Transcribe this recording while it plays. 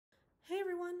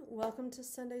welcome to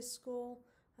Sunday School.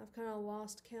 I've kind of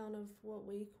lost count of what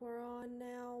week we're on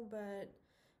now, but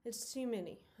it's too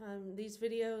many. These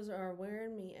videos are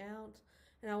wearing me out,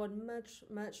 and I would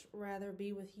much rather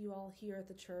be with you all here at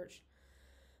the church.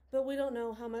 But we don't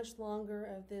know how much longer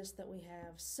of this that we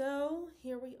have. So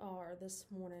here we are this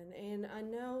morning. And I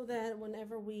know that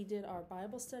whenever we did our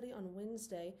Bible study on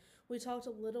Wednesday, we talked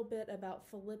a little bit about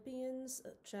Philippians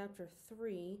chapter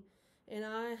 3. And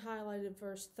I highlighted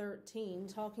verse 13,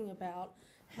 talking about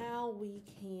how we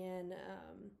can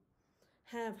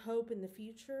have hope in the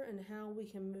future and how we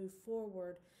can move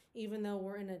forward, even though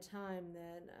we're in a time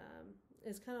that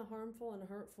is kind of harmful and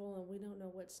hurtful and we don't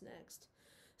know what's next.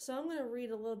 So I'm going to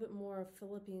read a little bit more of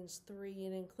Philippians 3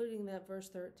 and including that verse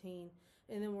 13,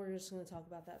 and then we're just going to talk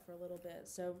about that for a little bit.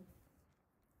 So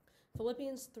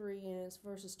Philippians 3, and it's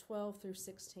verses 12 through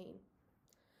 16.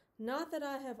 Not that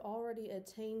I have already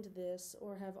attained this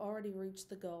or have already reached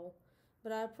the goal,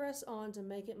 but I press on to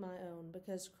make it my own,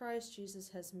 because Christ Jesus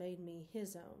has made me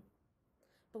his own.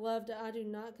 Beloved, I do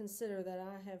not consider that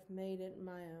I have made it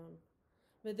my own,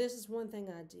 but this is one thing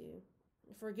I do,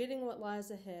 forgetting what lies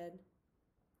behind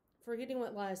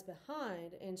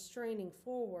and straining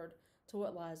forward to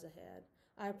what lies ahead.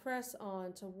 I press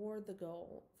on toward the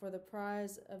goal for the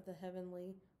prize of the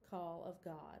heavenly call of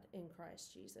God in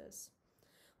Christ Jesus.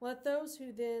 Let those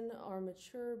who then are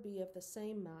mature be of the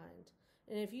same mind,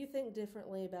 and if you think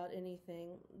differently about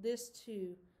anything, this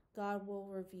too God will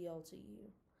reveal to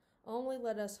you. Only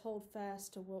let us hold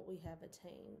fast to what we have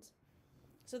attained.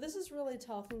 So this is really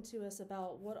talking to us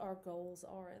about what our goals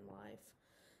are in life.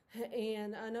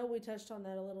 And I know we touched on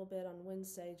that a little bit on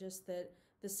Wednesday, just that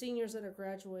the seniors that are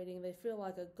graduating, they feel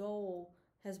like a goal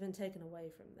has been taken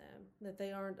away from them, that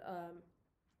they aren't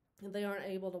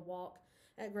able to walk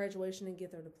at graduation and get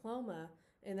their diploma,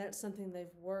 and that's something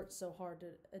they've worked so hard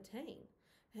to attain.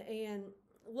 And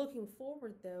looking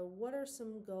forward, though, what are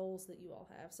some goals that you all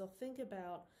have? So think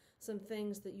about some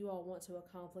things that you all want to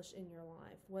accomplish in your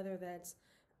life, whether that's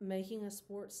making a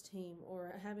sports team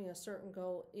or having a certain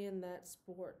goal in that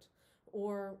sport,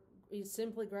 or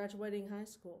simply graduating high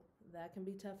school. That can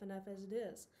be tough enough as it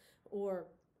is. Or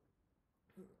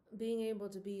being able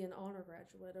to be an honor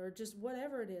graduate, or just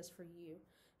whatever it is for you.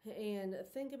 And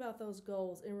think about those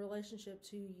goals in relationship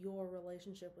to your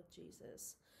relationship with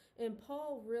Jesus. And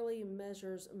Paul really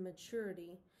measures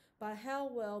maturity by how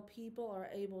well people are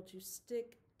able to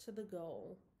stick to the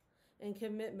goal and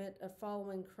commitment of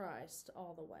following Christ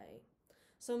all the way.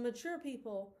 So mature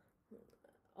people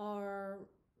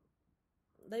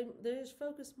they just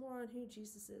focus more on who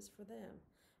Jesus is for them.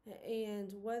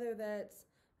 And whether that's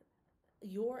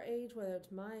your age, whether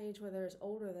it's my age, whether it's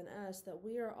older than us, that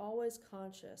we are always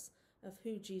conscious of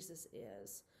who Jesus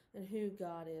is and who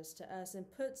God is to us, and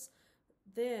puts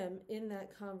them in that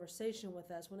conversation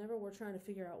with us whenever we're trying to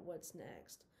figure out what's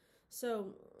next.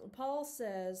 So Paul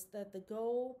says that the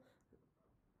goal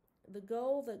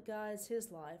that guides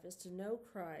his life is to know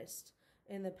Christ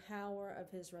and the power of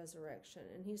his resurrection.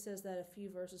 And he says that a few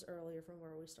verses earlier from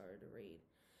where we started to read.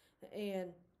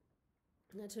 And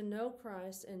to know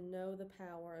Christ and know the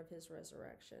power of his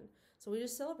resurrection. So we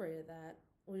just celebrated that.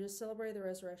 We just celebrated the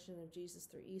resurrection of Jesus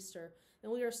through Easter,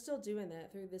 and we are still doing that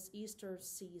through this Easter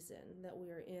season that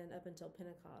we are in up until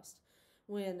Pentecost,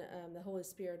 when the Holy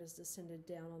Spirit has descended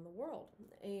down on the world.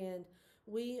 And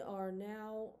we are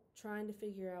now trying to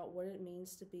figure out what it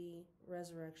means to be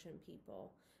resurrection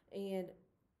people. And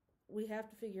we have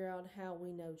to figure out how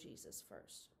we know Jesus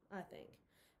first, I think,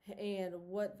 and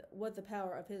what the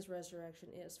power of his resurrection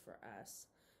is for us.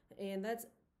 And that's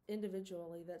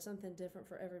individually, that's something different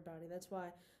for everybody. That's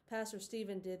why Pastor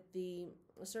Stephen did the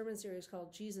sermon series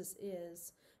called Jesus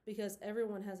Is, because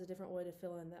everyone has a different way to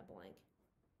fill in that blank.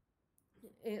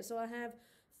 And so I have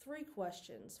 3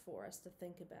 questions for us to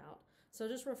think about. So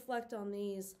just reflect on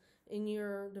these in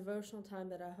your devotional time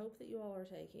that I hope that you all are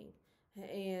taking,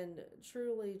 and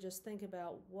truly just think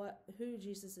about who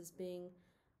Jesus is being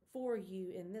for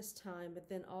you in this time, but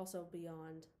then also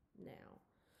beyond now.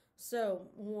 So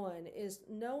 1 is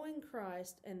knowing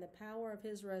Christ and the power of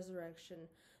his resurrection,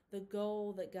 the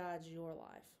goal that guides your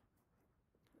life.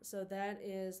 So that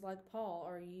is like Paul,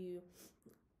 are you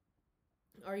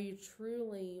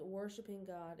truly worshiping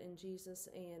God and Jesus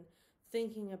and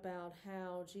thinking about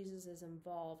how Jesus is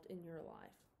involved in your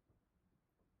life?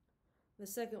 The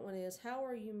second one is, how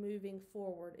are you moving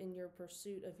forward in your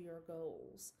pursuit of your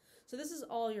goals? So this is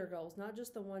all your goals, not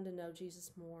just the one to know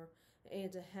Jesus more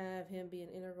and to have him be an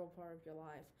integral part of your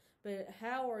life, but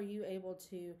how are you able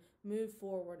to move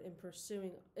forward in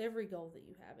pursuing every goal that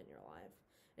you have in your life?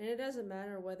 And it doesn't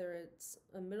matter whether it's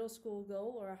a middle school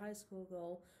goal or a high school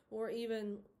goal, or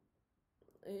even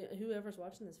whoever's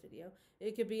watching this video.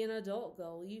 It could be an adult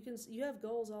goal. You have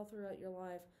goals all throughout your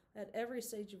life. At every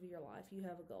stage of your life, you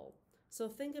have a goal. So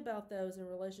think about those in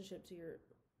relationship to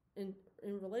in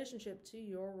relationship to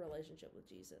your relationship with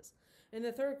Jesus. And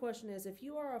the third question is, if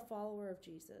you are a follower of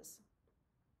Jesus,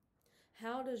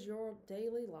 how does your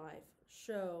daily life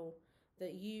show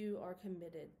that you are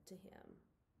committed to him?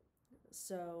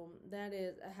 So that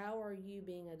is, how are you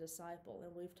being a disciple?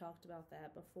 And we've talked about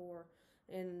that before.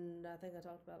 And I think I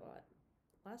talked about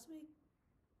it last week.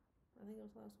 I think it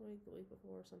was last week, the week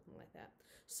before, something like that.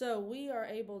 So we are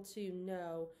able to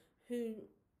know who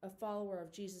a follower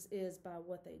of Jesus is by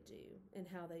what they do and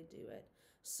how they do it.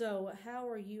 So how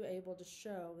are you able to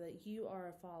show that you are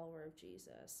a follower of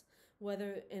Jesus?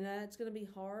 And that's going to be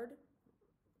harder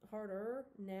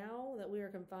now that we are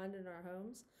confined in our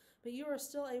homes, but you are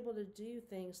still able to do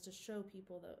things to show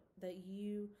people that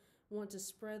you want to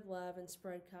spread love and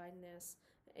spread kindness,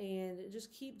 and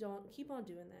just keep on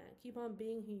doing that. Keep on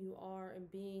being who you are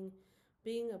and being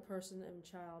a person and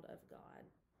child of God.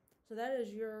 So that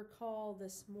is your call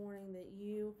this morning, that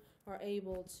you are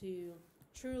able to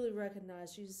truly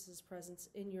recognize Jesus' presence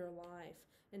in your life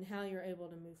and how you're able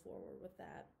to move forward with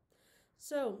that.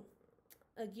 So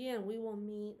again, we will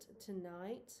meet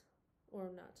tonight,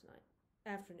 or not tonight,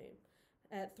 afternoon,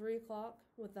 at 3 o'clock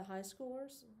with the high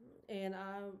schoolers. And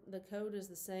the code is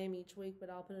the same each week, but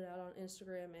I'll put it out on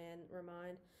Instagram and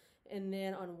remind. And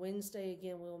then on Wednesday,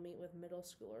 again, we'll meet with middle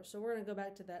schoolers. So we're going to go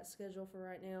back to that schedule for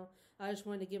right now. I just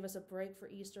wanted to give us a break for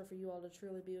Easter for you all to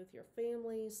truly be with your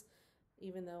families,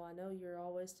 even though I know you're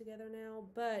always together now.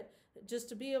 But just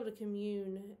to be able to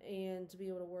commune and to be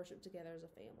able to worship together as a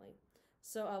family.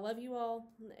 So I love you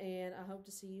all, and I hope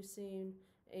to see you soon.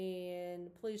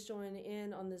 And please join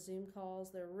in on the Zoom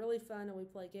calls. They're really fun, and we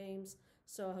play games.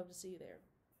 So I hope to see you there.